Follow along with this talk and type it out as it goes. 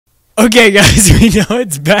Okay, guys, we know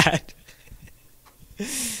it's bad.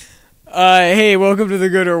 Hey, welcome to the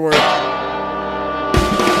Good or Worse.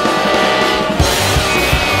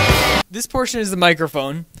 This portion is the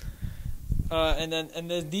microphone, and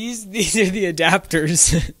then these are the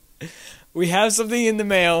adapters. We have something in the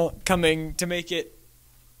mail coming to make it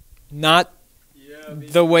not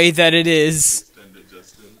the way that it is.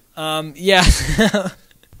 Yeah.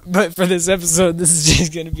 But for this episode, this is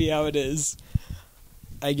just going to be how it is,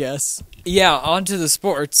 I guess. Yeah, on to the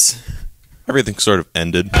sports. Everything sort of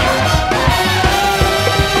ended.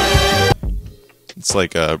 It's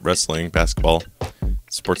like wrestling, basketball.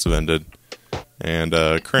 Sports have ended. And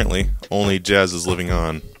currently, only jazz is living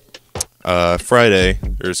on. Friday,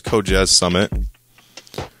 there's Co-Jazz Summit.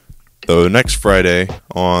 The next Friday,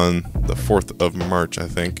 on the 4th of March, I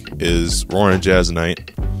think, is Roaring Jazz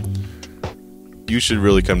Night. You should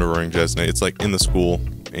really come to Roaring Jazz Night. It's like in the school,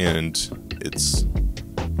 and it's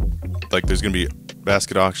like there's going to be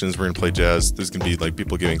basket auctions. We're going to play jazz. There's going to be like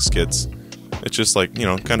people giving skits. It's just like, you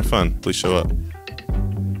know, kind of fun. Please show up.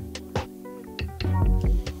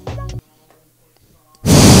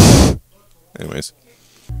 Anyways.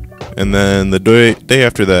 And then the day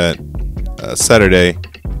after that, Saturday,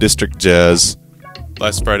 District Jazz.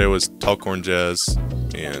 Last Friday was Talcorn Jazz.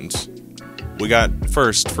 And we got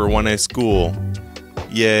first for 1A school.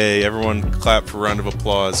 Yay, everyone clap for a round of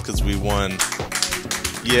applause because we won.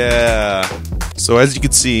 Yeah. So as you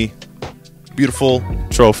can see, beautiful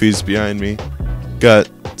trophies behind me. Got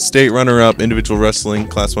state runner-up individual wrestling,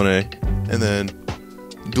 Class 1A, and then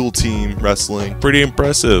dual team wrestling. Pretty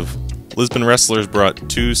impressive. Lisbon Wrestlers brought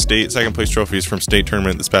 2 state second-place trophies from state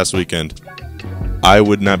tournament this past weekend. I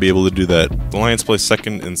would not be able to do that. The Lions placed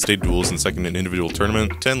second in state duels and second in individual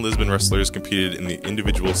tournament. 10 Lisbon wrestlers competed in the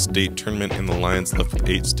individual state tournament, and the Lions left with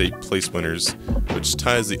 8 state place winners, which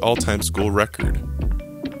ties the all-time school record.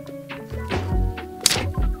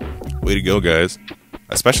 Way to go, guys.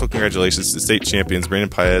 A special congratulations to state champions Brandon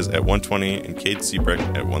Paez at 120 and Cade Seabrecht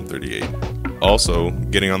at 138. Also,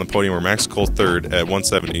 getting on the podium were Max Cole 3rd at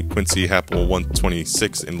 170, Quincy Happel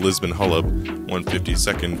 126, and Lisbon Hullab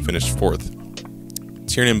 152nd finished 4th.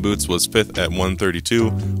 Tiernan Boots was 5th at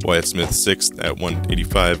 132, Wyatt Smith 6th at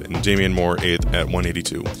 185, and Jamian Moore 8th at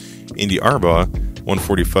 182. Indy Arbaugh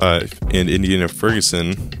 145 and Indiana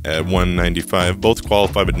Ferguson at 195 both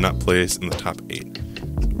qualified but did not place in the top 8.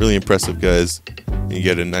 Really impressive, guys. You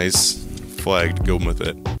get a nice flag to go with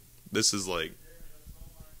it. This is like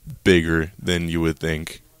bigger than you would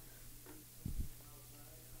think.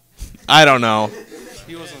 I don't know.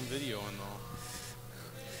 He was on video though.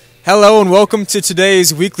 Hello and welcome to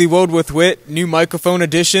today's Weekly Woad with Wit, new microphone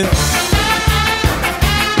edition.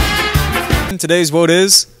 Today's Woad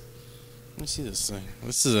is... Let me see this thing.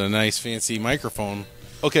 This is a nice fancy microphone.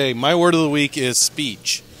 Okay, my word of the week is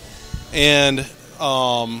speech. And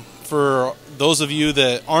for those of you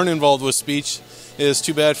that aren't involved with speech, it is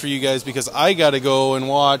too bad for you guys because I got to go and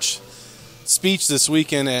watch speech this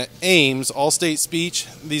weekend at Ames, All-State Speech.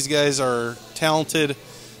 These guys are talented.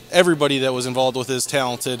 Everybody that was involved with is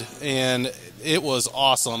talented, and it was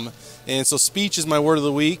awesome. And so speech is my word of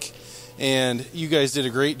the week, and you guys did a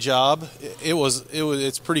great job.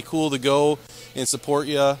 It's pretty cool to go and support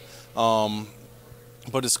you,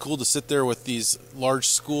 but it's cool to sit there with these large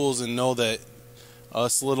schools and know that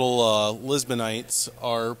us little Lisbonites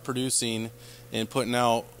are producing and putting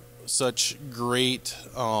out such great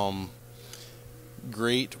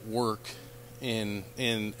work in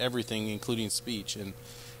everything, including speech.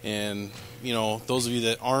 And you know, those of you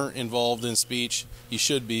that aren't involved in speech, you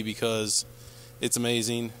should be, because it's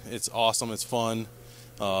amazing, it's awesome, it's fun,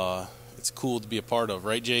 it's cool to be a part of,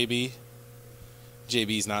 right, JB?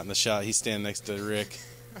 JB's not in the shot, he's standing next to Rick.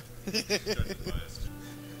 We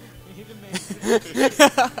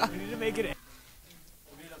need to make it.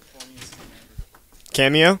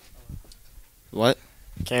 Cameo? What?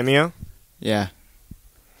 Cameo? Yeah.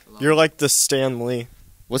 You're like the Stan Lee.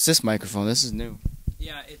 What's this microphone? This is new.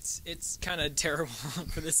 Yeah, it's kind of terrible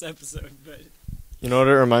for this episode, but... You know what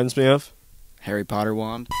it reminds me of? Harry Potter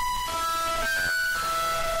wand.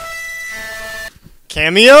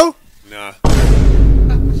 Cameo? Nah.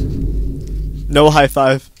 No high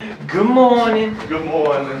five. Good morning. Good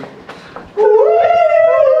morning.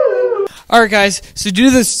 Alright guys, so due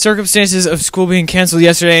to the circumstances of school being canceled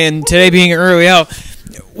yesterday and today being early out,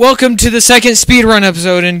 welcome to the second speedrun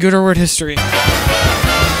episode in Good or Word history.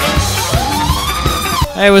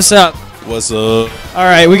 Hey, what's up? What's up?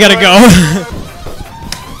 Alright, we gotta go.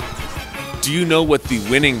 Do you know what the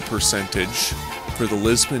winning percentage for the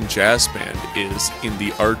Lisbon Jazz Band is in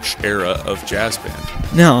the Arch era of jazz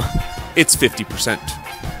band? No. It's 50%.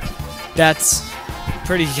 That's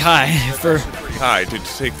pretty high for. Pretty high to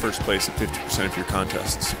take first place at 50% of your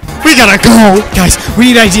contests. We gotta go, guys. We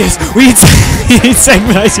need ideas. We need, we need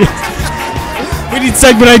segment ideas. We need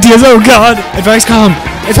segment ideas. Oh God. Advice column.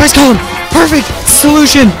 Advice column. Perfect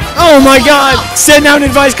solution. Oh my God. Send out an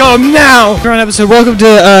advice column now. We're on episode. Welcome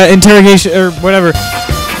to interrogation or whatever.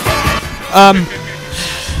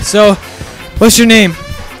 So, what's your name?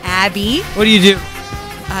 Abby, What do you do?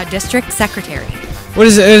 district secretary. What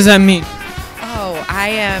does that mean? Oh, I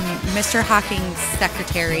am Mr. Hawking's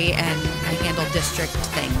secretary and I handle district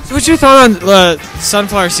things. So what's your thought on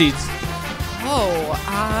sunflower seeds? Oh,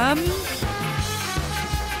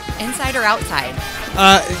 inside or outside?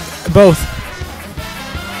 Both.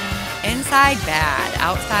 Inside, bad.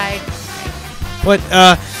 Outside, What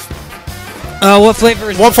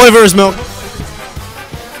flavor is? What flavor is milk?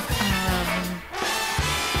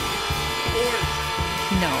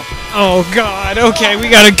 no. Oh God. Okay, we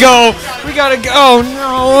gotta go. We gotta go. Oh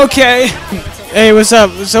no. Okay. Hey, what's up?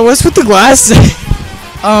 So what's with the glasses?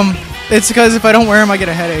 It's because if I don't wear them, I get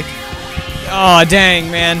a headache. Oh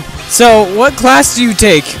dang, man. So what class do you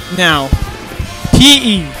take now?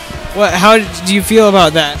 PE. What? How do you feel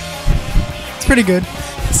about that? It's pretty good.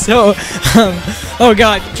 So, oh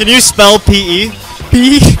God. Can you spell PE?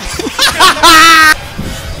 PE.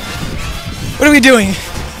 What are we doing?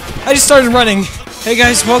 I just started running. Hey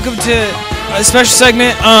guys, welcome to a special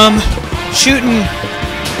segment. Shooting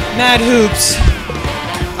mad hoops.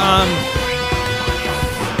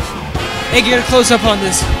 Hey, get a close up on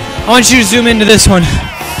this. I want you to zoom into this one.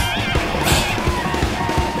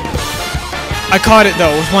 I caught it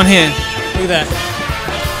though with one hand. Look at that.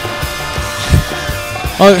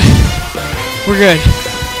 Oh, we're good.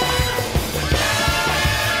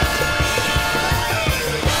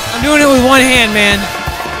 I'm doing it with one hand, man.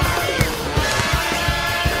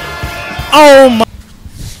 Oh my.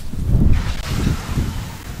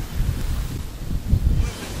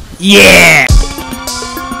 Yeah!